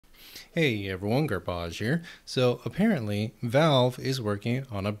Hey everyone, Garbage here. So apparently, Valve is working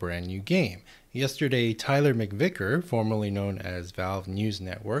on a brand new game. Yesterday, Tyler McVicker, formerly known as Valve News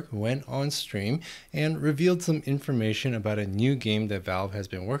Network, went on stream and revealed some information about a new game that Valve has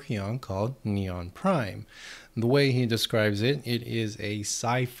been working on called Neon Prime. The way he describes it, it is a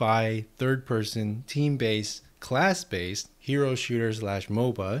sci-fi, third-person, team-based, class-based hero shooter slash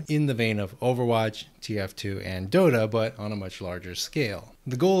MOBA in the vein of Overwatch, TF2, and Dota, but on a much larger scale.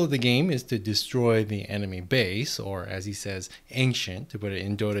 The goal of the game is to destroy the enemy base, or as he says, ancient, to put it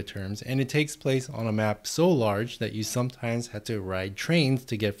in Dota terms, and it takes place on a map so large that you sometimes have to ride trains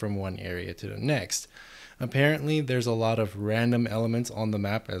to get from one area to the next. Apparently, there's a lot of random elements on the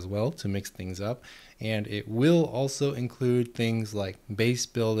map as well to mix things up, and it will also include things like base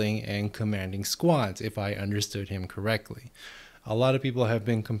building and commanding squads, if I understood him correctly. A lot of people have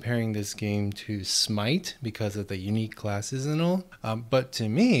been comparing this game to Smite because of the unique classes and all, but to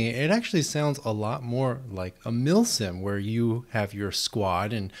me, it actually sounds a lot more like a milsim where you have your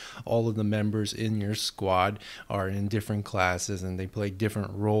squad and all of the members in your squad are in different classes and they play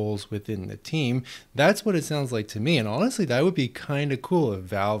different roles within the team. That's what it sounds like to me, and honestly, that would be kind of cool if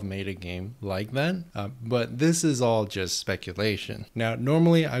Valve made a game like that, but this is all just speculation. Now,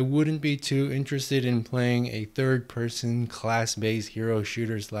 normally I wouldn't be too interested in playing a third-person class based hero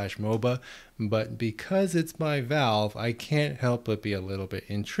shooter slash MOBA, but because it's by Valve, I can't help but be a little bit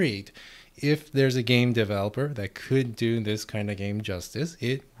intrigued. If there's a game developer that could do this kind of game justice,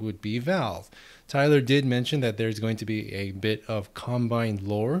 it would be Valve. Tyler did mention that there's going to be a bit of combined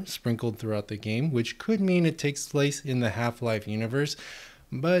lore sprinkled throughout the game, which could mean it takes place in the Half-Life universe.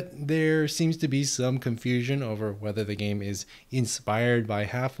 But there seems to be some confusion over whether the game is inspired by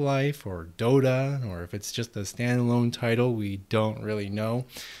Half-Life or Dota, or if it's just a standalone title, we don't really know.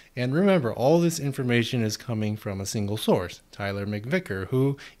 And remember, all this information is coming from a single source, Tyler McVicker,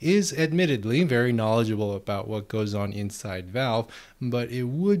 who is admittedly very knowledgeable about what goes on inside Valve, but it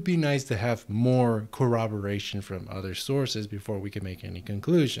would be nice to have more corroboration from other sources before we can make any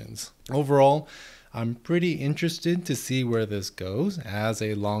conclusions. Overall, I'm pretty interested to see where this goes as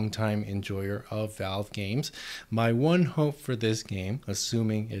a longtime enjoyer of Valve games. My one hope for this game,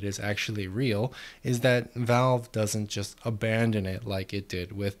 assuming it is actually real, is that Valve doesn't just abandon it like it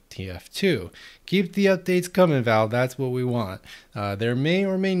did with TF2. Keep the updates coming, Valve, that's what we want. There may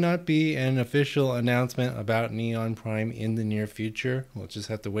or may not be an official announcement about Neon Prime in the near future. We'll just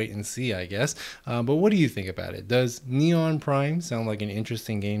have to wait and see, I guess. But what do you think about it? Does Neon Prime sound like an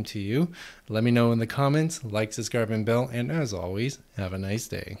interesting game to you? Let me know in the comments, like, subscribe, and bell, and as always, have a nice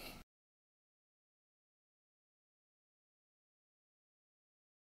day.